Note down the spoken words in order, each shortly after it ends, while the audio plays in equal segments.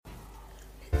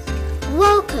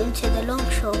Welcome to the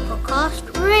Longshaw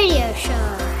Podcast Radio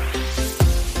Show.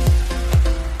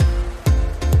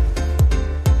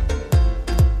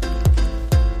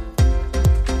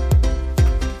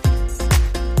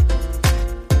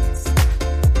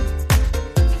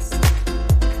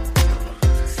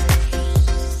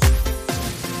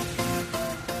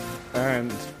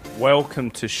 And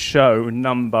welcome to show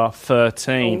number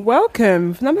 13.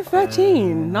 Welcome, number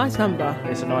 13. Nice number.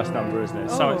 It's a nice number, isn't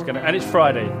it? And it's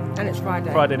Friday. And it's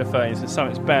Friday. Friday the 13th, so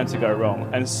something's bound to go wrong.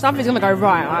 And Something's going to go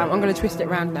right. I'm going to twist it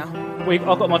round now.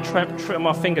 I've got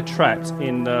my finger trapped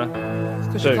in the... It's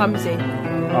because you're clumsy.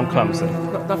 I'm clumsy.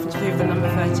 It's got nothing to do with the number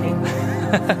 13.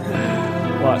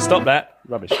 Right, stop that.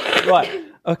 Rubbish. Right.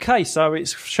 Okay, so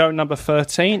it's show number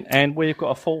 13, and we've got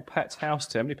a full packed house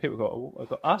today. How many people we've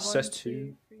got? Us, 1, that's 2,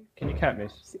 two. 3, 4, Can you count,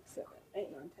 miss? 6, 7, 8,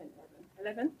 9, 10,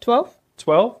 11. 12?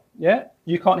 12? Yeah?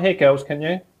 You can't hear girls, can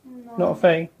you? No. Not a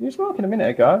thing. You was working a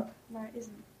minute ago. No, it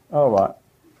isn't. All right.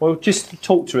 Well, just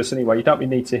talk to us anyway. You don't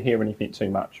really need to hear anything too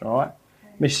much, all right?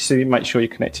 Okay. Miss Sue, make sure you're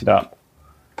connected up.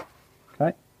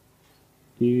 Okay.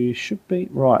 You should be...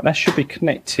 Right, that should be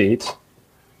connected.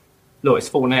 Look, it's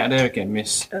falling out of there again,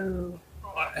 miss. Oh.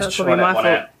 Right, That's probably my fault.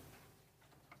 Out.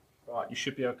 Right, you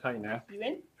should be okay now. You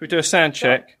in? We do a sound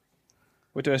check.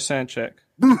 We'll do a sound check.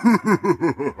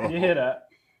 Can you hear that?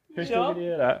 Who's Sure. going to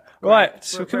hear that? Right,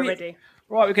 so We're ready.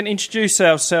 Right, we can introduce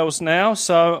ourselves now.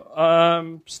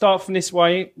 So, start from this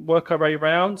way, work our way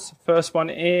around. First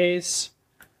one is...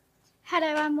 Hello,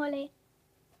 I'm Molly.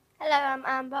 Hello, I'm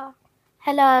Amber.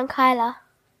 Hello, I'm Kyla.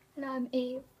 Hello, I'm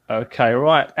Eve. Okay,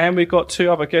 right. And we've got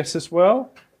two other guests as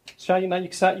well. So, you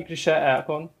can shout out.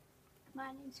 Go on. My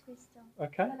name's Crystal.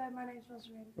 Okay. Hello, my name's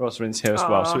Rosalind. Rosalind's here as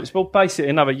well. So it's basically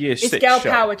another year It's 6 girl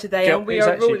shot. power today, and we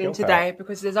are ruling today power.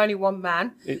 because there's only one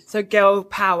man. So girl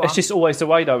power. It's just always the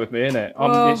way though with me, isn't it?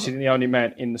 I'm literally the only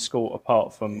man in the school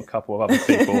apart from a couple of other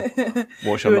people.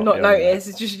 Which you would not notice,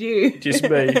 it's just you. Just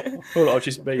me. Well, I'll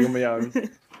just be on my own.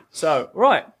 So,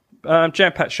 right.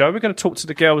 Jam-packed show. We're going to talk to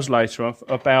the girls later on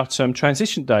about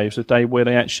transition day. It was a day where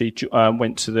they actually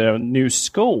went to their new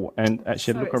school and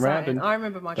actually look around. And I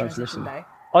remember my transition day.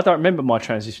 I don't remember my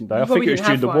transition day. I think it was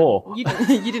during the war. You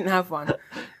didn't have one.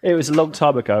 It was a long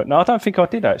time ago. No, I don't think I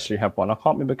did actually have one. I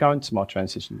can't remember going to my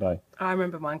transition day. I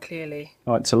remember mine clearly.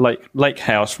 I went to Lake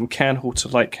House, from Can Hall to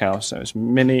Lake House. That was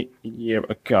many a year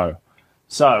ago.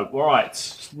 So,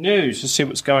 right, news. Let's see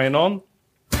what's going on.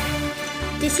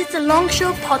 This is the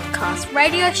Longshaw Podcast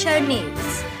Radio Show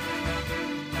News.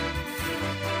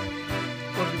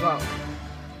 What have you got?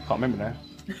 Can't remember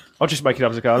now. I'll just make it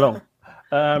up as I go along.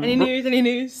 Any news?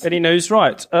 Any news?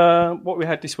 Right. What we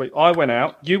had this week. I went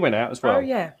out. You went out as well. Oh,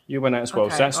 yeah. You went out as well.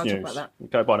 Okay, So that's I'll news. talk about that. We'll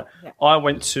go by that. Yeah. I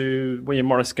went to William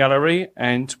Morris Gallery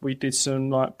and we did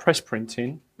some press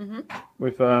printing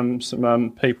with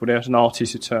some people there. Some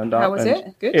artists who turned up. How was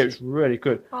it? Good? It was really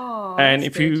good. Oh, and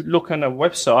that's if you look on the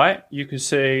website, you can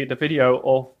see the video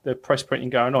of the press printing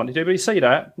going on. Did anybody see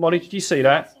that? Molly, did you see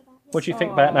that? What do you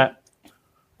think about that?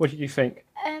 What did you think?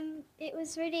 It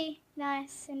was really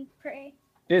nice and pretty.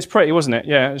 It's pretty, wasn't it?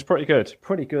 Yeah, it was pretty good.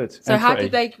 Pretty good. So and how pretty.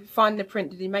 did they find the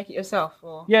print? Did you make it yourself?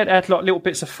 Or? Yeah, they had like little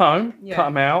bits of foam, Yeah. cut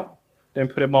them out, then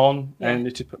put them on, and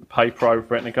you just put the paper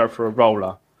over it, and they go for a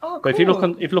roller. Oh, cool. But if you look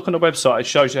on the website, it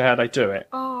shows you how they do it.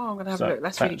 Oh, I'm gonna have a look.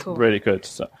 That's really cool. Really good.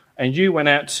 So, and you went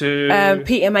out to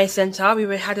PMA Centre.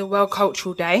 We had a World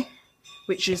Cultural Day,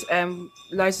 which is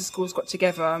loads of schools got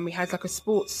together, and we had like a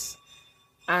sports,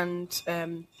 and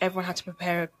everyone had to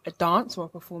prepare a dance or a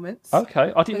performance.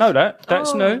 Okay, I didn't know that.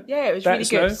 That's new. Yeah, it was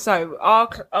That's really good. new. So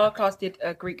our class did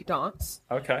a Greek dance,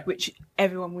 Okay. which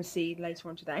everyone will see later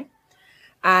on today.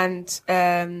 And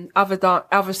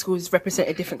other schools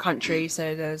represented different countries.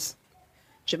 So there's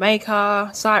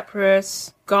Jamaica,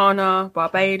 Cyprus, Ghana,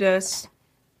 Barbados,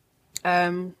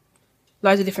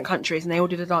 loads of different countries, and they all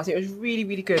did a dance. It was really,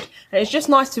 really good. And it's just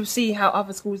nice to see how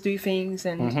other schools do things.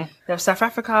 And there was South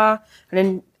Africa, and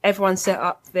then everyone set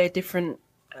up their different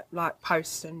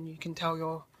posts, and you can tell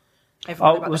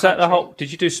everyone about was the that the country. whole?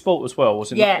 Did you do sport as well?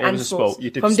 Wasn't Yeah, it? It and was a sports sport. You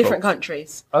did from sport. different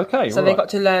countries. Okay, So right. they got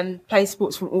to play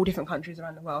sports from all different countries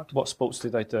around the world. What sports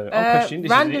did they do? I'm questioning. This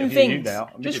Random is interviewing you things, now.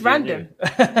 I'm just interviewing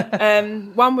random.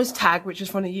 you. One was tag, which was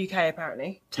from the UK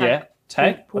apparently. Tag. Yeah,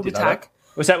 tag. Pull I the didn't know tag. that.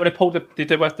 Was that when they pulled did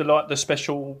they have the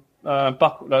special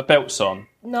belts on?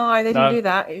 No, they didn't do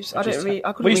that. It was, I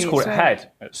couldn't We used to call it explain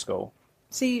had at school.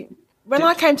 See, when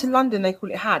I came to London, they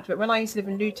called it had, but when I used to live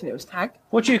in Luton, it was tag.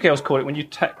 What do you girls call it when you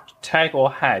tag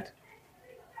or had?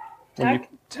 When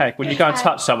you go and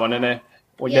touch someone in their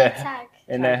Tag.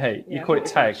 in their heat, you Yeah. call it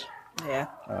tag. Yeah.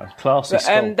 Classy But,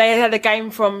 school. they had a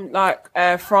game from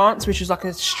France, which was like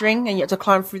a string, and you had to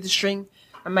climb through the string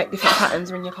and make different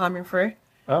patterns when you're climbing through.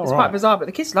 Oh, It's right. quite bizarre, but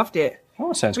the kids loved it.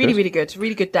 Oh, sounds Really, good. really good.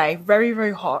 Really good day. Very,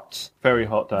 very hot. Very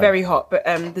hot day. Very hot. But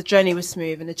the journey was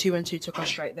smooth, and the 212 took us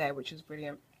straight there, which was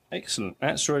brilliant. Excellent.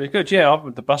 That's really good. Yeah,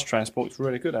 the bus transport's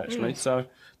really good, actually. So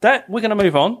that we're going to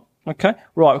move on. Okay.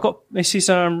 Right, we've got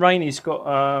Mrs. Rainey's got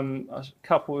a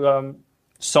couple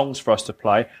songs for us to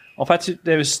play.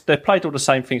 They played all the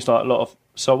same things like a lot of.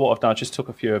 So what I've done, I just took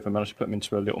a few of them and I just put them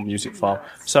into a little music file.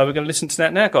 So we're going to listen to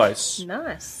that now, guys.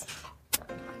 Nice.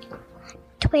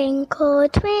 Twinkle,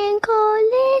 twinkle,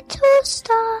 little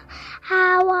star,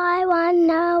 how I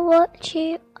wonder what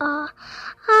you are.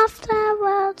 After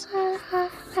worlds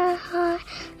so high,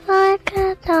 like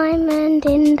a diamond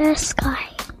in the sky.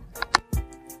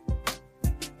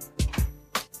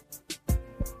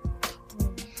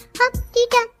 Humpty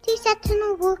Dumpty sat on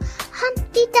a wall.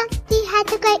 Humpty Dumpty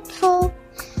had a great fall.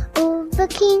 All the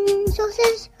king's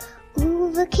horses, all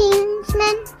the king's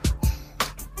men,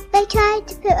 they tried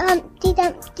to put Humpty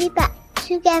Dumpty back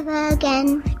together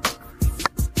again.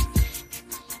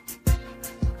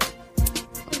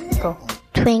 Cool.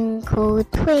 Twinkle,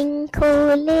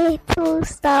 twinkle, little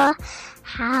star,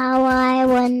 how I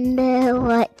wonder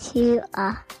what you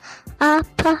are. Up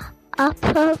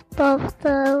above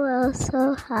the world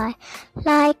so high,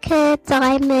 like a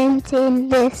diamond in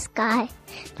the sky.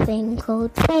 Twinkle,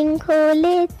 twinkle,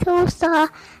 little star,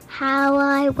 how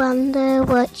I wonder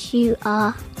what you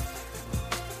are.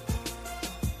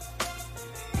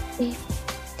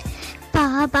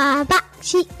 Ba ba black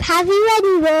sheep, have you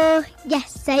any wool?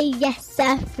 Yes, say yes,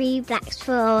 sir, 3 blacks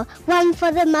for all. 1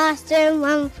 for the master and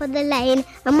 1 for the lane,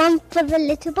 and 1 for the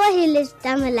little boy who lives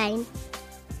down the lane.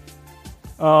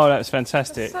 Oh, that's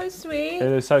fantastic. So sweet.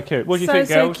 It was so cute. What do you think,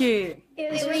 So girls? cute.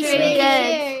 It was really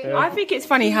good. I think it's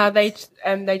funny how they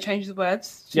changed the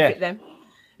words to fit them.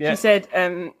 Yeah. She said,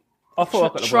 I thought I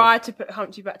got the try to put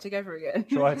Humpty back together again.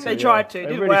 They tried to. It They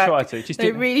didn't really work. tried to. Just They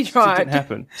didn't- really just tried. didn't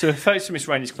happen. So thanks to Miss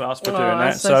Rainey's class for doing that.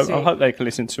 that's so So I sweet. hope they can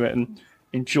listen to it and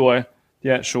enjoy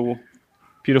the actual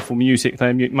beautiful music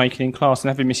they're making in class, and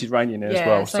having Mrs. Rainey in there as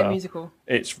well. so musical.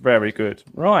 It's very good.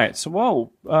 Right.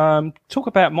 So, talk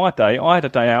about my day. I had a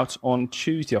day out on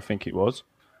Tuesday, I think it was.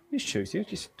 It's Tuesday. It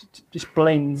just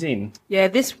blends in. Yeah,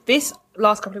 this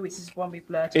last couple of weeks is one we've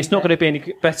blurred. It's not going to be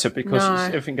any better because No.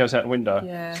 everything goes out the window.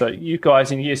 Yeah. So you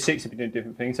guys in year 6 have been doing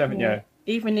different things, haven't you?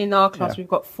 Even in our class, Yeah. we've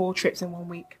got 4 trips in 1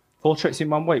 week. 4 trips in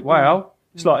 1 week. Wow.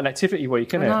 It's like an activity week,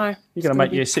 isn't it? I know. You're going to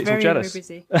make year 6 all very, jealous. very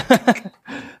busy.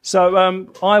 So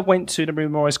I went to the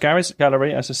Memorials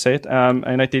Gallery, as I said,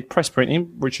 and they did press printing,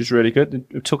 which was really good.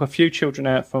 It took a few children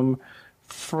out from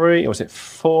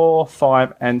 4,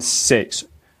 5, and 6.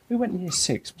 Who went in year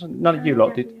 6? None of you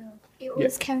lot did. It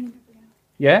was Karen.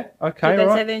 Yeah? Okay, Did they all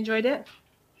say right. they enjoyed it?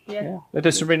 Yeah. They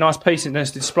did some really nice pieces.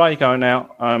 There's a display going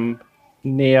out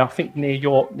near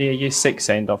year 6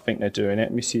 end, I think they're doing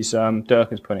it. Mrs.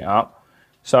 Durkin's putting it up.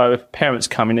 So if parents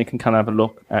come in, they can kind of have a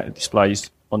look at the displays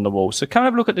on the walls. So come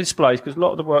have a look at the displays, because a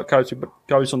lot of the work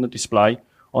goes on the display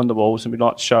on the walls, and we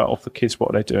like to show it off the kids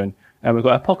what they're doing. And we've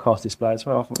got our podcast display as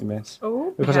well, haven't we, Miss?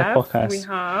 Oh, Because our podcast. We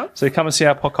have. So come and see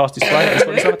our podcast display. It's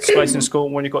got these other displays in school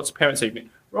when you've got to parents' evening.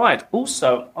 Right.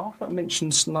 Also, I'll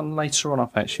mention none later on,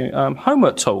 actually.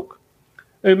 Homework talk.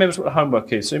 Who remembers what the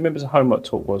homework is? Who remembers what homework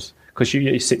talk was? Because you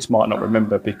year 6 might not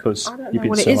remember because I don't you've know been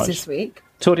what it so is much. this week.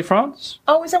 Tour de France?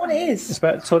 Oh, is that what it It's is?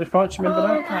 about Tour de France. You remember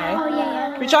that? Okay. Oh,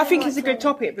 yeah. Which I think is a good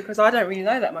topic because I don't really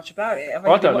know that much about it. I've I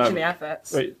only been don't watching know. the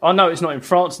adverts. Wait, I know it's not in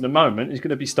France at the moment. It's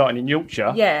going to be starting in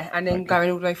Yorkshire. Yeah, and then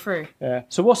going all the way through. Yeah.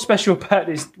 So what's special about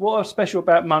this? What's special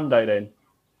about Monday then?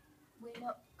 We're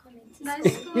not coming to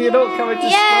school. You're not coming to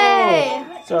Yay!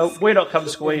 school. So we're not coming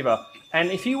to school either. And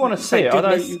if you want to see it, I know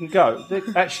goodness. you can go. They're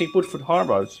actually Woodford High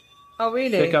Roads. Oh, really?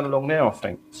 They're going along now, I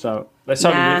think. So there's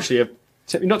only Nah. literally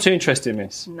you're not too interested,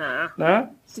 Miss? Nah, No?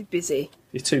 it's too busy.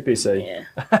 You're too busy. Yeah.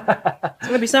 There's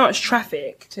going to be so much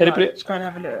traffic to Anybody- just go and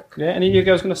have a look. Yeah? Any of you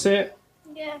girls going to see it?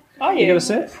 Yeah. Are You going to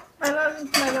see it? My mum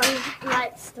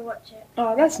likes to watch it.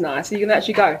 Oh, that's nice. So you can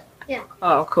actually go? Yeah.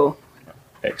 Oh, cool.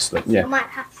 Excellent. I Yeah. might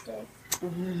have to.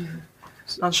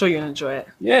 I'm sure you'll enjoy it.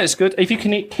 Yeah, it's good. If you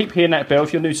can keep hearing that bell,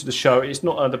 if you're new to the show, it's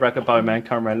not the Bragger Bowman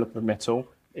coming around looking for metal.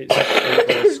 It's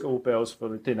actually the school bells for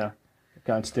the dinner.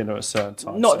 Going to dinner at a certain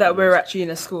time. Not So that we're yes. actually in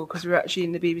a school because we're actually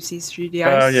in the BBC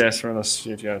studios. Oh, yes, we're in the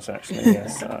studios, actually.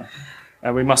 Yes.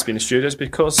 And we must be in the studios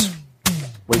because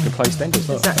we can play standards.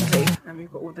 Look. Exactly. And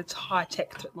we've got all the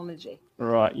high-tech technology.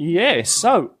 Right, yes.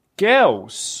 So,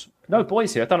 girls. No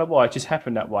boys here. I don't know why. It just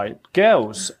happened that way.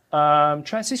 Girls,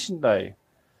 transition day.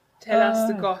 Tell us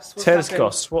the goss. What's Tell us, happened?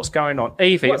 Goss, what's going on?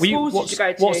 Evie, What schools did you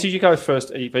go to? What did you go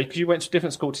first, Evie? Because you went to a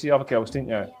different school to the other girls, didn't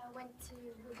you? Yeah, I went to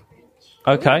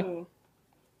Woodbridge. Okay. Ooh.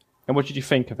 And what did you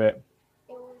think of it?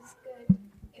 It was good.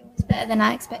 better than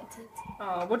I expected.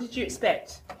 Oh, what did you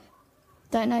expect?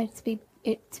 Don't know, to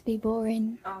be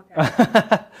boring. Oh,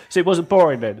 okay. So it wasn't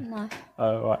boring then? No.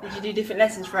 Oh, right. Did you do different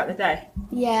lessons throughout the day?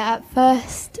 Yeah, at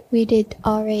first we did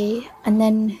RE and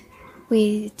then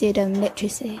we did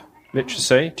literacy.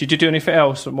 Literacy. Did you do anything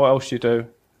else? And what else did you do?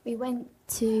 We went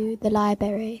to the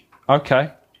library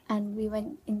Okay. and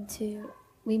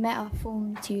we met our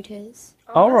form tutors.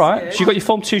 All that's right. good. So you got your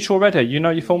form tutor already? You know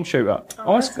your form tutor?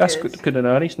 Oh, that's good. good and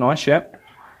early. It's nice, yeah.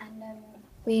 And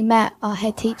we met our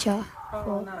head teacher.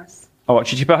 Oh, nice. All right.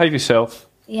 Did you behave yourself?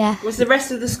 Yeah. Was the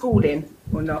rest of the school in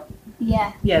or not?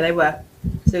 Yeah. Yeah, they were.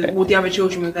 So all the other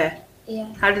children were there.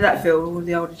 Yeah. How did that feel, all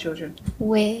the older children?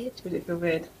 Weird. Did it feel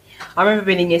weird? I remember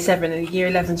being in year 7 and year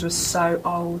 11s was so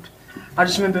old. I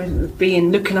just remember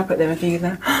looking up at them and thinking,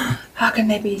 how can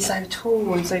they be so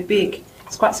tall and so big?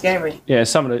 It's quite scary. Yeah,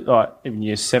 some of the, like, even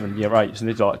year 7, year 8, and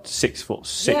they're like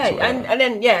 6'6". Yeah, and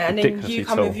then and then you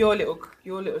come tall. with your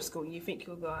little school and you think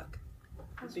you're like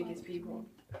the biggest people.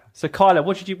 So Kyla,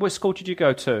 what school did you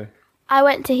go to? I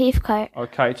went to Heathcote.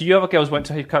 Okay. Do you other girls went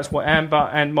to Heathcote? What, Amber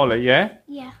and Molly? Yeah.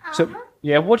 Yeah. So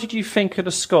yeah, what did you think of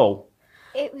the school?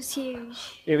 It was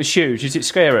huge. It was huge. Is it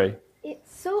scary?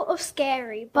 It's sort of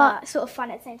scary, but sort of fun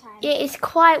at the same time. It is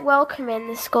quite welcoming,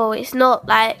 the school. It's not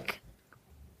like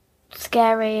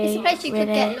scary. It's a place you really.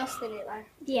 could get lost in it, though.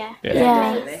 Yeah. Yeah.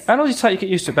 Definitely. How long did it take you to get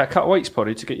used to it? About a couple of weeks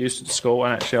probably to get used to the school,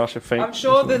 and actually I should think. I'm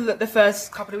sure the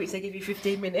first couple of weeks they give you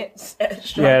 15 minutes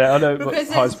extra. Yeah, I know. Because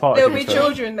Part there'll be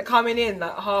children that coming in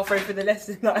like halfway through the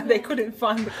lesson, like they couldn't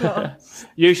find the class.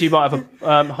 Usually you might have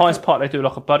a highest part. They do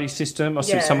like a buddy system. I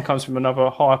see Yeah. someone comes from another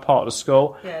higher part of the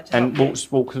school Yeah, to and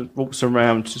help walks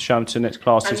around to show them to the next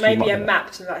classes. And maybe a map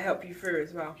to like help you through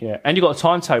as well. Yeah, and you got a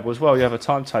timetable as well. You have a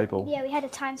timetable. Yeah, we had a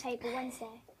timetable Wednesday.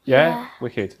 Yeah,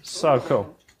 wicked. So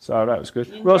cool. So that was good.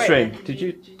 You enjoyed Rosalind, it? did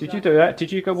you do that?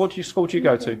 Did you go? What school did you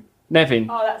go to? Nevin.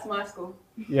 Oh, that's my school.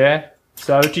 Yeah.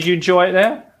 So did you enjoy it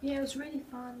there? Yeah, it was really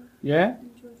fun. Yeah.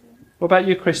 What about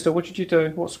you, Crystal? What did you do?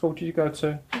 What school did you go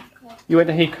to? You went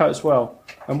to Heathcote as well.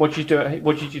 And what did you do?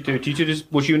 What did you do? Did you do this,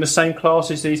 was you in the same class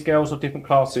as these girls or different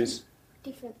classes?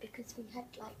 Different because we had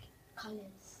like colours.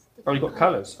 Oh, you got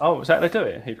colours. Oh, is that how they do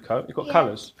it at Heathcote? You got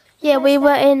colours. Yeah, we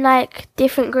were in like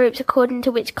different groups according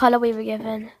to which colour we were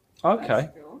given. Okay.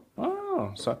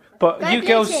 Oh, so but Go you blue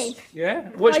girls, team. yeah.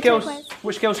 Which Go girls? turquoise.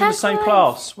 Which girls are in the same Turquoise.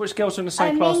 class? Which girls are in the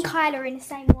same Me class? and Kyla are in the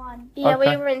same one. Yeah, Okay.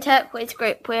 we were in turquoise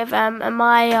group with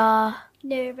Amaya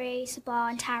Nuri, Sabah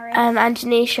and Tara. and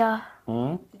Janisha.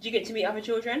 Did you get to meet other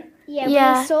children?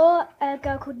 Yeah. We saw a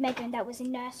girl called Megan that was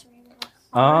in nursery with us.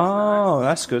 Oh,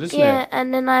 that's good, isn't Yeah, it?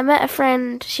 and then I met a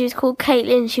friend. She was called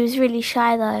Caitlin. She was really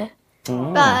shy though.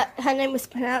 But her name was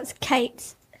pronounced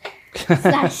Kate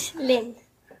 / Lynn.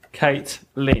 Kate,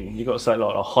 Lynn. You got to say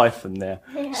like a hyphen there.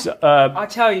 Yeah. So, I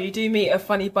tell you do meet a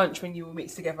funny bunch when you all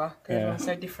mix together. Because everyone's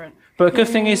so different. but the good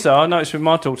thing is, though, I noticed with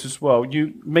my daughters as well.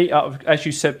 You meet up, as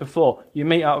you said before, you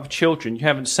meet up with children you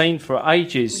haven't seen for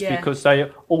ages Yeah. because they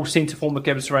all seem to form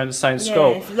together around the same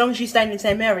school. Yeah, as long as you stay in the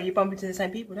same area, you bump into the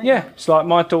same people, don't you? Yeah, it's like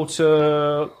my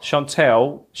daughter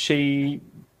Chantel. She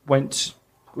went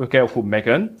with a girl called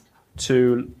Megan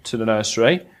to the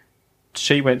nursery.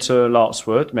 She went to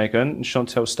Lartswood, Megan, and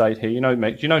Chantel stayed here. You know,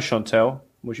 Meg. Do you know Chantel?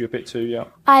 Was you a bit too young?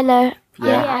 I know.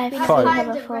 Yeah. I've Fine. seen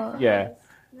her before. Yeah.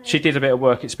 She did a bit of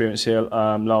work experience here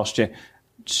last year.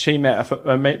 She met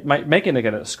Megan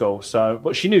again at school. So,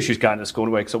 but she knew she was going to school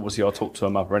anyway because obviously I talked to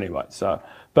her mother anyway. So,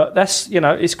 but that's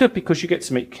it's good because you get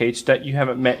to meet kids that you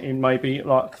haven't met in maybe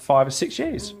like 5 or 6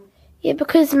 years. Yeah,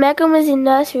 because Megan was in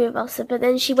nursery with us, but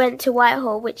then she went to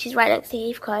Whitehall, which is right next to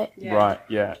Heathcote. Yeah. Right,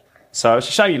 yeah. So it's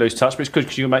a shame you lose touch, but it's good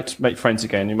because you make friends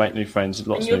again. You make new friends,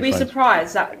 lots And of you'll new be friends.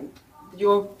 surprised that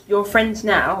your friends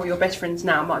now, or your best friends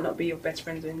now, might not be your best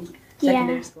friends in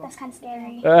secondary school. That's kind of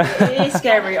scary. It is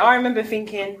scary. I remember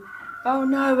thinking, oh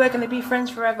no, we're going to be friends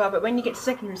forever. But when you get to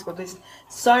secondary school, there's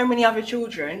so many other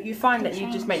children. You find that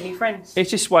you just make new friends.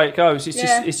 It's just the way it goes. It's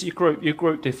Yeah. just you group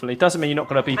differently. It doesn't mean you're not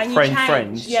going to be And you friends.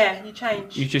 change. Yeah, you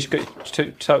change. You just get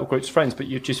total groups of friends, but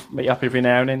you just meet up every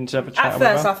now and then to have a chat. At or first,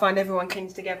 whatever. I find everyone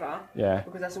clings together. Yeah.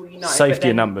 Because that's all you know. But Safety then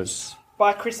in numbers.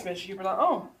 By Christmas, you'll be like,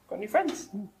 oh, got new friends.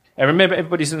 And remember,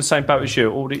 everybody's in the same boat as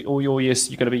you. All your years,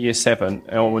 you're going to be year 7,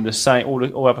 or in the same.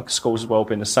 All other schools as well will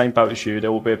be in the same boat as you.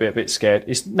 They'll all be a bit scared.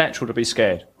 It's natural to be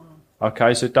scared.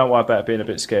 Okay, so don't worry about being a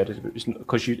bit scared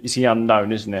because it's the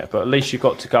unknown, isn't it? But at least you've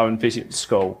got to go and visit the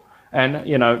school. And,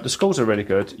 the schools are really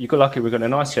good. You got lucky we've got a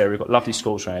nice area. We've got lovely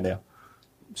schools around here.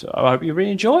 So I hope you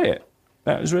really enjoy it.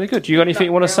 That was really good. Do you got anything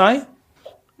you want to say?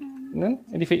 No?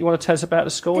 Anything you want to tell us about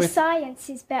the school? The science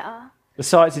is better. The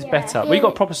science is better. Well, you've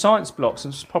got proper science blocks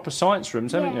and proper science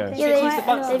rooms, haven't you?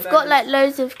 Yeah, they've got like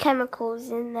loads of chemicals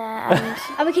in there, and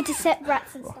And we could dissect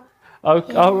rats and stuff.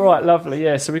 Oh, right, lovely,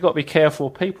 yeah. So we've got to be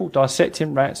careful. People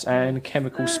dissecting rats and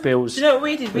chemical spills. Do you know what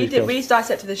we did? We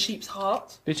dissected a sheep's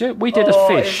heart. Did you? We did a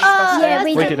fish. Yeah,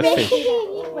 we did a fish.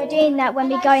 We're doing that when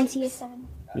we go into year 7.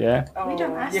 Yeah. You're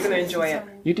going to enjoy it.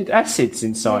 You did acids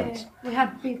in science. We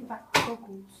had big back goggles.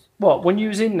 What, when you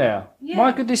was in there? Yeah.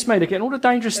 My goodness me, they're getting all the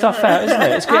dangerous stuff out, isn't it?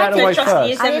 Let's get out of the way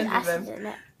first. I did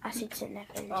acids in there.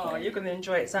 Oh, you're going to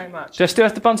enjoy it so much. Do they still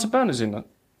have the Bunsen burners in it?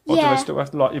 Or do Yeah. they still have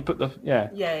to, like, you put the... Yeah.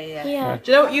 Yeah.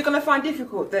 Do you know what you're going to find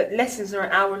difficult? That lessons are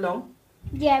an hour long.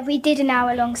 Yeah, we did an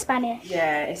hour-long Spanish.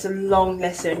 Yeah, it's a long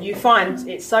lesson. You find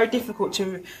it's so difficult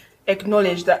to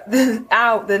acknowledge that the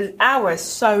hour is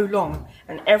so long,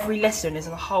 and every lesson is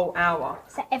a whole hour.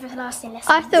 It's an everlasting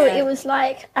lesson. I thought it was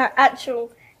like our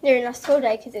actual near enough school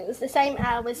day because it was the same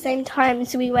hours, same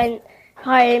times we went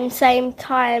home, same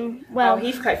time. Well,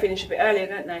 Heathcote finish a bit earlier,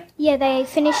 don't they? Yeah, they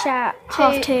finish at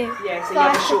 2:30. Yeah, so you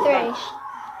have a 5 short to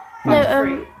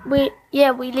 3.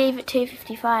 lunch. We leave at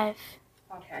 2:55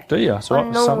 Okay. Do you? So on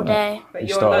a normal day. But You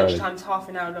your start early. lunchtime's half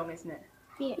an hour long, isn't it?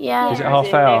 Yeah. Is it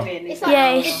half hour? It's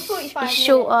It's 45 it's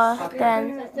shorter Okay.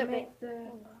 than. Make the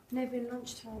Nevin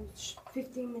lunchtime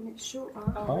 15 minutes shorter,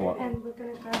 Oh, and we're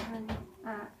going to go home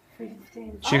at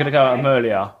 3:15. So you're going to go out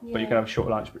earlier, but you're going to have a short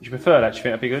lunch. But do you prefer that? Do you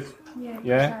think that'd be good?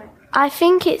 Yeah? I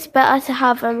think it's better to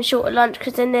have shorter lunch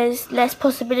because then there's less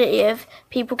possibility of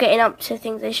people getting up to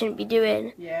things they shouldn't be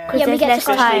doing. Yeah. Because Yeah, we there's get to less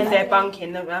go Especially if time. they're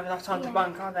bunking, they don't have enough time to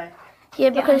bunk, are they? Yeah,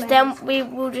 because then we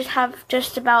will just have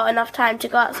just about enough time to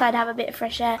go outside, have a bit of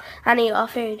fresh air, and eat our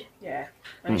food. Yeah.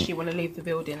 Unless you want to leave the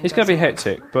building. and It's go going to be somewhere.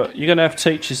 hectic, but you're going to have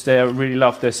teachers there who really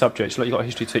love their subjects. Like you've got a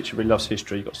history teacher who really loves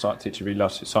history, you've got a science teacher who really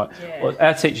loves science. Yeah. Well,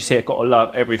 our teachers here have got to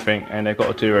love everything and they've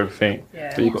got to do everything.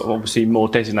 Yeah. But you've got obviously more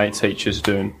designated teachers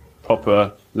doing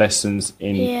proper lessons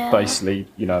in basically,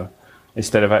 you know,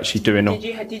 instead of actually doing all.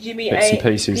 Did you meet bits and a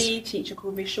pieces. PE teacher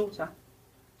called Miss Shorter?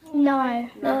 No.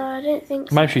 No, I don't think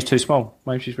so. Maybe she's too small.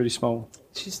 Maybe she's really small.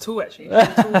 She's tall, actually.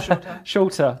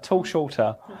 She's tall,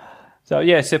 shorter. So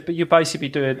yeah, so but you're basically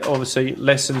doing obviously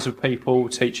lessons with people,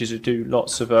 teachers who do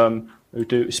lots of who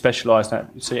do specialise in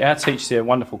that. See, our teachers here are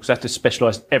wonderful because they have to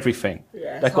specialise in everything.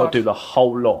 Yeah, They've got to do the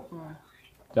whole lot.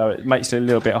 So it makes it a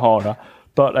little bit harder,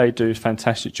 but they do a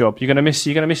fantastic job. You're gonna miss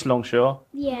Longshaw.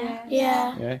 Yeah.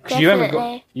 Yeah. Because you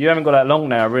haven't got that long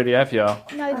now, really, have you?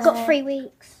 No, we've got 3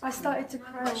 weeks. I started to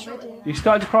cry already. You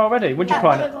started to cry already. When did you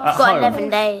cry? At I've got home. 11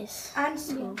 days. And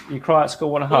school. You cry at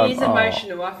school and at home. It is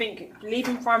emotional. I think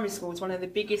leaving primary school is one of the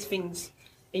biggest things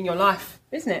in your life,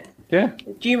 isn't it? Yeah.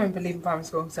 Do you remember leaving primary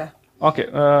school, sir? Okay.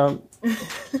 No,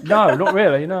 not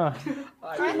really. No.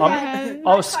 I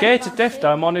was scared to death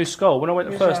though. My new school. When I went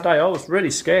the first day, I was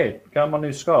really scared going to my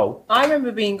new school. I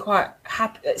remember being quite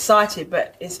excited,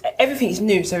 but everything's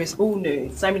new, so it's all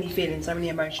new. So many feelings, so many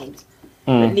emotions.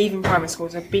 But leaving primary school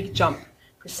is a big jump.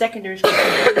 Because secondary school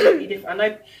is completely different. I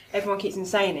know everyone keeps on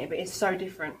saying it, but it's so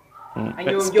different. And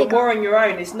you're more on your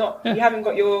own. It's not. You haven't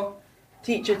got your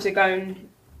teacher to go and.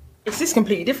 It's just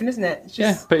completely different, isn't it? It's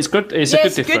just, but it's good. It's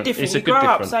a good difference. It's a you good grow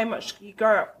up difference. so much. You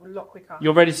grow up a lot quicker.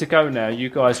 You're ready to go now. You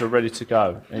guys are ready to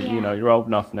go. And, you know, you're old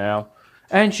enough now.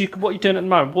 And what are you doing at the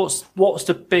moment? What's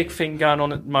the big thing going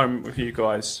on at the moment with you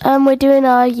guys? We're doing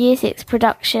our Year 6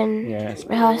 production Yeah.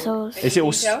 rehearsals. Is it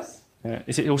all? Details? Yeah.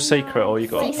 Is it all secret or you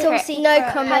got? It's all secret.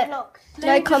 No comment.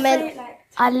 No comment.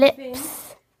 Our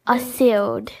lips are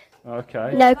sealed.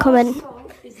 Okay. No comment.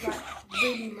 Is like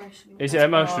really emotional. Is it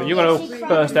emotional? You're gonna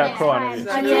burst out crying.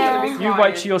 You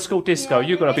wait till your school disco.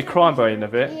 You're gonna be crying by the end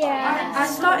of it. I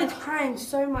started crying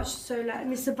so much so like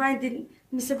Mr.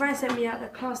 Bryan sent me out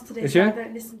of class today Did so you? I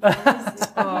don't listen to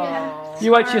music.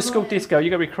 You wait to your school disco, you're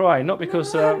going to be crying, not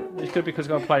because it's good because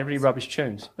I'm going to play really rubbish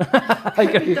tunes. You have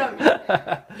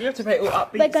to play all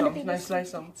upbeat songs, no slow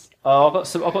songs. Oh, I've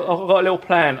got a little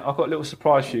plan. I've got a little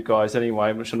surprise for you guys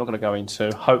anyway, which I'm not going to go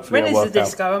into. Hopefully, When it'll is work the out.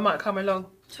 disco? I might come along.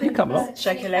 You come along.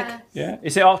 Shake a leg. Yeah.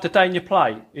 Is it after day in your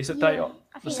play? Is it day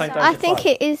the same day? I you think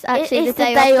play? it is actually It's the the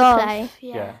day day of the off. play.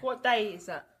 Yeah. What day is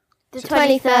that? The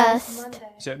 21st.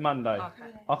 Is it Monday?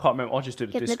 Okay. I can't remember. I'll just do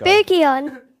the Get the disco. boogie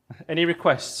on. Any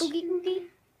requests? One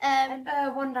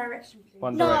Direction, please.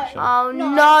 One Direction. Oh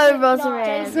no,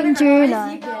 Rosalind.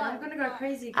 I'm gonna go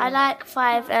crazy again. I like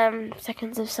 5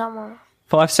 seconds of summer.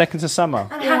 5 Seconds of Summer.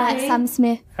 I'm Yeah, happy. Sam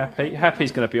Smith.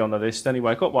 Happy's going to be on the list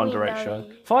anyway. Got One We know Direction.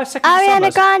 you. 5 Seconds of Summer.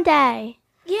 Ariana Grande.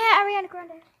 Yeah, Ariana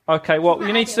Grande. Okay, what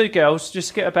you need to do, girls,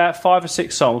 just get about 5 or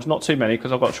 6 songs, not too many,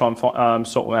 because I've got to try and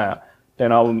sort them out.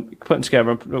 Then I'll put them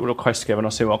together and put a little request together, and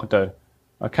I'll see what I can do.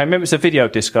 Okay, remember it's a video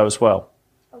disco as well.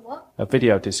 A what? A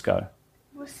video disco.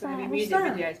 What's So there'll be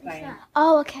that? music videos playing.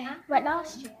 Oh, okay. Right,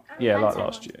 last year. Yeah, like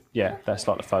last year. Yeah, that's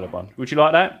like the photo one. Would you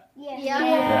like that?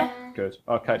 Yeah. Good.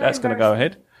 Okay, that's going to go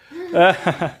ahead.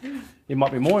 It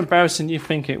might be more embarrassing than you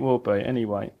think it will be.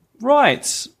 Anyway.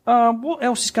 Right. What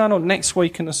else is going on next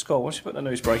week in the school? Let's put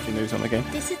the breaking news on again.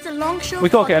 This is the Longshaw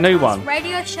We've got to get a new one.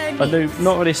 Radio Show A new,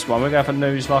 not this one. We're going to have a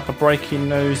news, like a breaking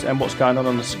news and what's going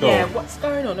on the school. Yeah, what's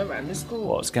going on around the school?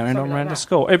 What's going on Something around like the that.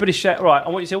 school? Everybody shout. Right, I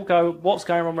want you to all go, what's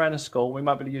going on around the school? We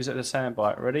might be able to use it as a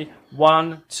soundbite. Ready?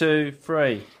 1, 2,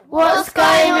 3. What's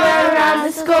going on around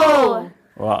the school?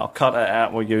 Right, I'll cut that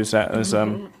out. We'll use that as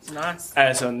It's nice.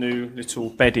 as a new little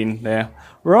bedding there.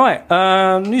 Right,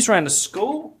 news around the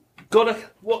school.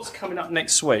 What's coming up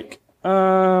next week?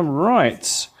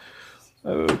 Right.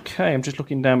 Okay, I'm just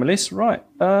looking down my list. Right,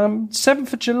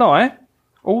 7th of July,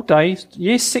 all day,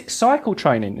 Year 6 cycle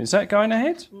training. Is that going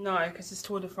ahead? No, because it's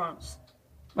Tour de France.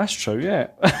 That's true, yeah.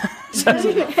 We've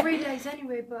only got 3 days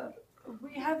anyway, but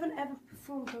we haven't ever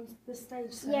performed on the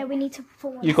stage. So. Yeah, we need to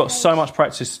perform. You've got so much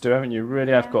practice to do, haven't you?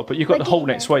 Really have got. But you've got the whole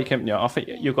next week, haven't you? I think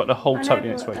you've got the whole I know, totally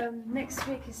next but, week. Next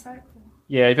week is cycle.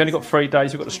 Yeah, you've only got 3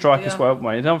 days. You've got the strike as Yeah. well, haven't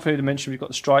we? Another thing to mention, we've got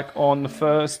the strike on the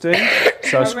Thursday,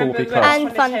 so school will be closed.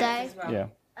 And fun day. Yeah,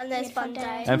 And there's fun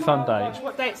day. and fun day.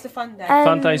 What date's the fun day?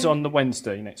 Fun day's on the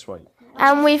Wednesday next week.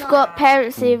 And we've got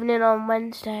parents' evening on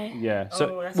Wednesday. Yeah, Oh,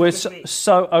 so that's a we're good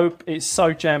so, week. it's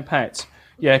so jam packed.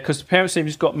 Yeah, because the parents'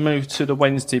 evening's got moved to the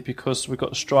Wednesday because we've got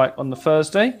the strike on the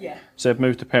Thursday. Yeah. So they've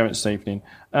moved to parents' evening.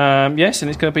 Yes, and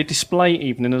it's going to be display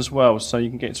evening as well, so you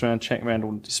can get around, check around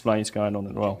all the displays going on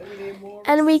as well.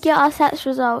 And we get our SATs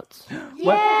results.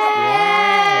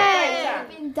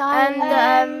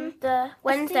 And the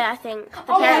Wednesday, I think. The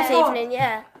parents' evening,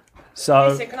 yeah. So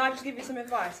Listen, can I just give you some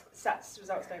advice? SATs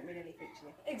results don't mean anything to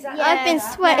me. Exactly. I've been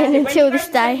sweating When until you go this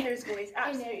to day. secondary school, it's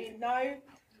absolutely no.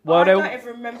 Well, I they'll- don't even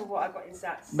remember what I got in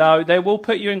SATs. no, they will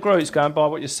put you in groups going by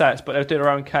what your SATs, but they'll do their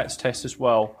own CATS test as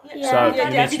well. So you Have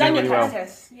need you to do done your really well. CATS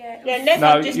test? Yeah. Never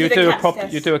No, just you did do a CATS proper,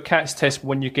 test. you do a CATS test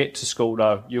when you get to school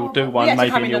though. You'll do We one had to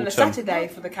maybe come in in the on the autumn. Saturday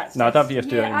for the CATS No, I test. don't think you have to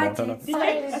do it Yeah, anymore. I I don't know.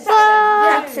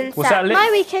 did. Was that My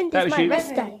weekend that is was my you?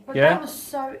 rest day. But Yeah? that was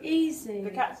so easy. The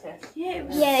CATS test. Yeah, it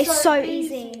was Yeah, it's so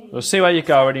easy. We'll see where you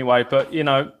go anyway. But you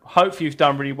know, hopefully you've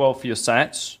done really well for your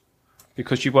SATs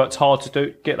because you worked hard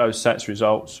to get those SATs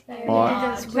results.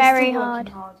 Right. It's very hard.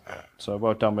 So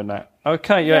well done with that.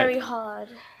 Okay, yeah. Very hard.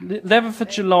 11th of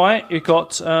July, you've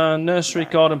got nursery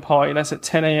garden party. That's at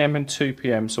 10 a.m. and 2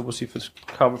 p.m. So obviously for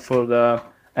cover for the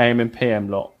AM and PM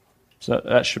lot. So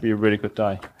that should be a really good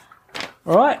day.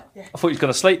 All right. Yeah. I thought you was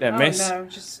going to sleep then, miss. No,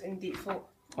 just in deep thought.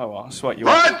 Oh, well, I'll sweat you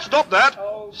up. Right, stop that.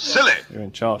 Silly. You're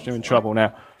in charge. You're in trouble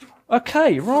now.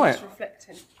 Okay, right. Just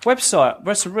reflecting. Website.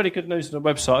 There's some really good news on the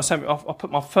website. I'll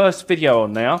put my first video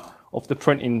on now of the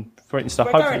printing stuff.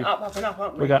 We're Hopefully, going up and up,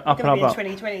 aren't we? We're going up and gonna up, be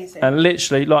in 2020 soon. and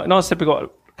literally, like I said, we got a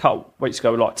couple of weeks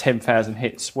ago, like 10,000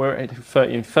 hits. We're at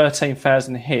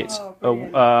 13,000 hits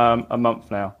a month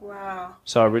now. Wow.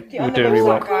 So we're Get on doing the really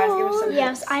website, well. guys. Give us some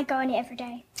Yes, hits. I go on it every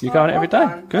day. You're going every day. Well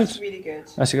done. Good. That's really good.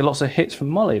 That's lots of hits from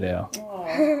Molly there.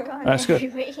 That's good.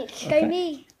 Every week. Go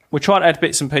me. We're trying to add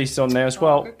bits and pieces on there as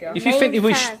well. good girl. If you think we The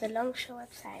Longshaw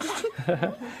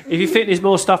website. if you think there's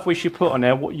more stuff we should put on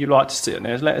there, what you like to see on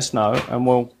there, let us know and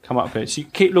we'll come up with it. So you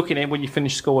keep looking at it when you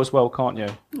finish school as well, can't you?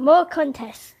 More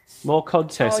contests. More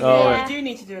contests. Oh, Oh, yeah. We do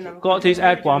need to do another got to do this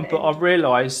ad one, but I I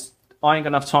realised I ain't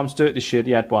gonna have time to do it this year,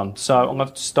 the ad one. So I'm gonna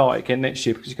have to start it again next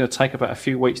year because it's gonna take about a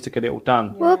few weeks to get it all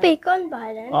done. We'll be gone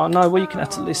by then. Oh no, well you can have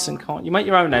to listen, can't you? Make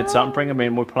your own ads up and bring them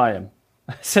in, we'll play them.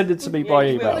 Send it to me by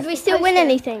you email. Would we still win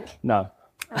anything? No.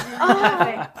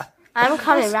 I'm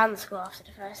coming round the school after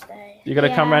the first day. You're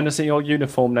gonna come Yeah. round and see your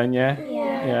uniform then, yeah?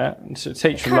 Yeah. Yeah. And so the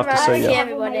teacher would love to see you.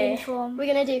 Everybody. We're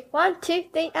gonna do 1, 2,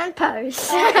 3, and pose.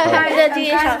 We're gonna do Guys,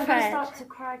 your I'm gonna friend. start to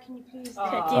cry. Can you please? Do Oh,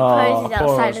 poses poor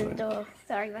outside Rosie. of the door.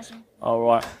 Sorry, Russell. All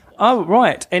right. Oh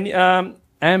right. Any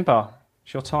Amber,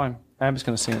 it's your time. Amber's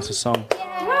gonna sing us a song. Come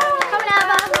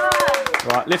on,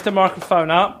 Right, lift the microphone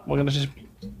up. We're gonna just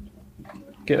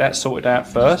get that sorted out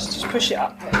first. Just push it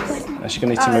up, please. She's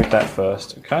going to need to move that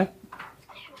first, okay?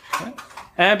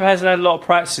 Amber hasn't had a lot of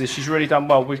practice. She's really done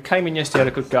well. We came in yesterday, had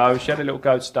a good go. She had a little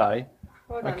go today.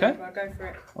 Well done, Okay. Amber, go for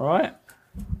it. All right.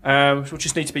 We'll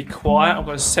just need to be quiet. I'm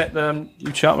going to set the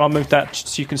YouTube up. I'll move that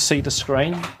so you can see the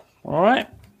screen. All right.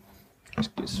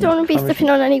 Don't want to be stepping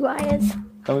on any wires.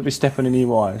 Don't be stepping in any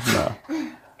wires. No.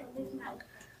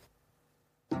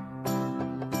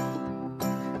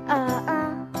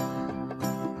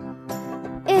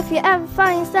 If you ever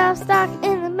find yourself stuck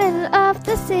in the middle of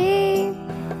the sea,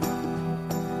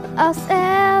 I'll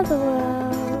sail the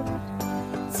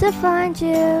world to find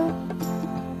you.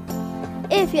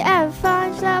 If you ever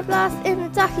find yourself lost in the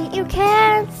dark and you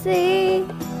can't see,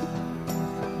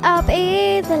 I'll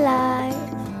be the light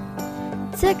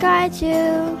to guide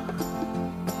you.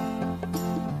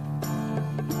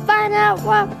 Find out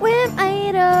what we're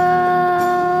made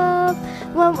of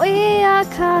when we are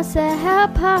called to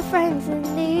help our friends in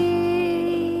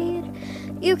need.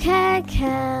 You can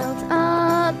count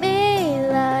on me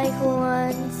like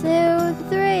 1, 2,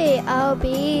 3, I'll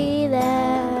be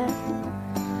there.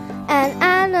 And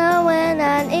I know when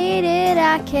I need it,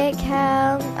 I can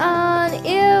count on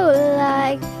you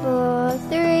like 4,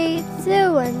 3, 2,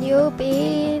 and you'll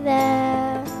be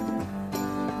there.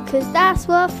 'Cause that's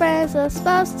what friends are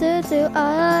supposed to do,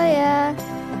 oh yeah.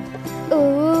 Ooh,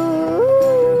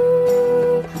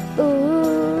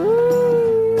 ooh,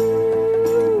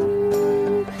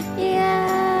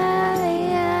 yeah,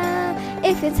 yeah.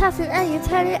 If you're tossing and you're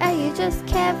turning and you just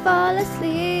can't fall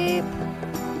asleep,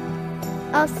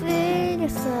 I'll sing a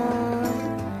song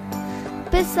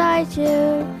beside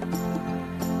you.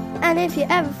 And if you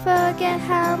ever forget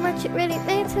how much it really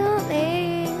means to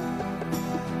me,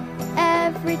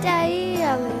 every day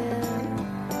I will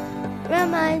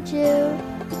remind you.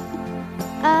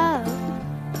 Oh,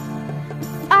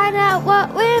 find out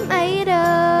what we're made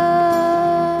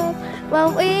of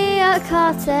when we are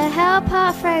called to help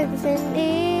our friends in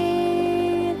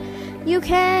need. You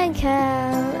can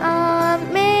count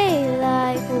on me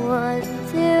like 1,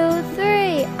 2,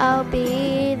 3, I'll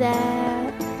be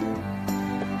there.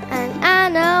 And I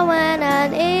know when I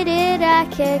need it, I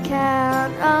can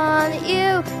count on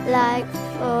you like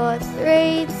 4,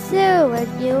 3, 2,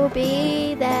 and you'll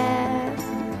be there.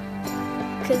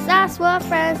 'Cause that's what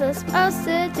friends are supposed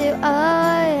to do,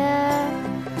 oh yeah.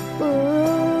 Ooh,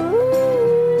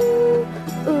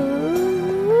 ooh,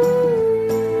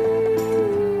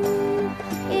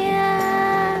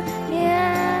 yeah,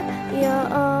 yeah. You'll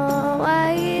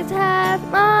always have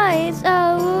my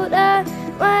shoulder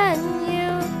when you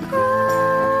cry.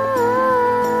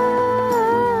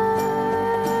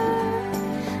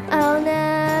 I'll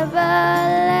never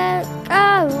let go,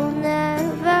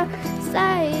 never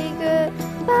say goodbye.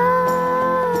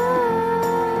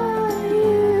 You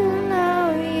know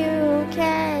you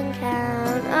can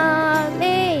count on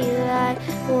me like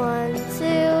 1,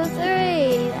 2,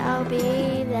 3, I'll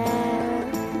be there.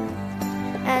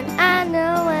 And I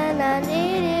know when I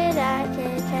need it, I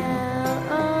can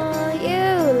count on you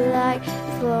like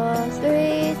 4,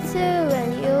 3, 2,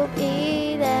 and you'll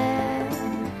be there.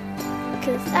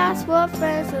 'Cause that's what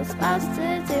friends are supposed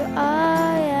to do,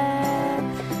 oh yeah.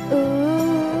 Ooh,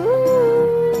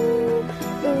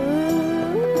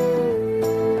 ooh.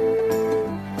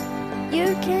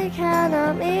 You can count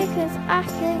on me 'cause I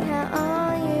can count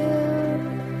on you.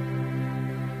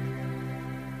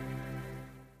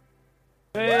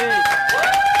 Well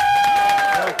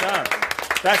done.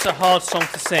 That's a hard song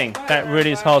to sing. That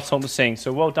really is a hard song to sing.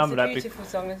 So well done with that. Beautiful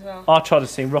song as well. I tried to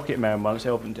sing Rocket Man once,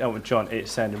 Elton John. It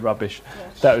sounded rubbish.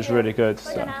 That was really good.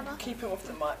 So. Keep it off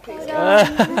the mic, please.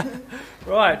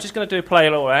 Right, just going to play a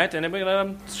little ad, and then we're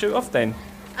going to shoot off then.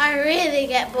 I really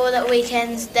get bored at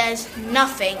weekends. There's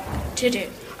nothing to do.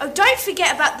 Oh, don't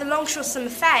forget about the Longshaw Summer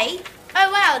Fair. Oh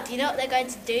wow, do you know what they're going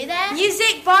to do there?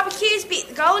 Music, barbecues, beat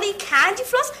the goalie, candy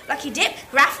floss, lucky dip,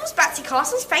 raffles, bouncy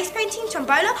castles, face painting,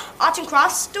 tombola, art and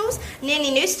crafts stalls,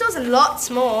 nearly new stalls, and lots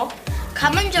more.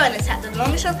 Come and join us at the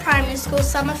Longshaw Primary School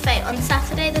Summer Fair on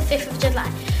Saturday the 5th of July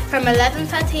from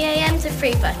 11:30am to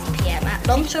 3:30pm at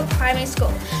Longshaw Primary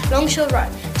School, Longshaw Road,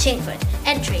 Chingford.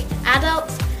 Entry,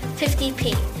 adults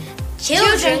 50p.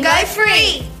 Children go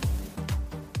free!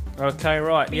 Okay,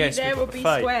 right, yes. there we've will got the be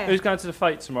fete. square. Who's going to the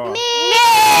fete tomorrow? Me!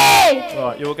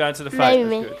 Right, you're going to the fete.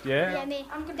 Me. That's good. Yeah? me.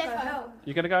 I'm going to go.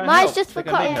 You're going to go and Mine's help? just for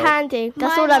They're gonna cotton need help. candy.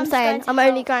 That's My all I'm mum's saying. going to I'm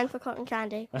only help. going for cotton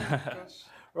candy.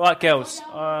 Right, girls,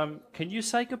 can you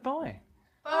say goodbye?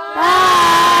 Bye.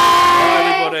 Bye,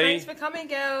 everybody. Thanks for coming,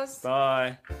 girls.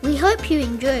 Bye. We hope you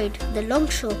enjoyed the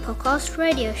Longshaw Podcast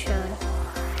Radio Show.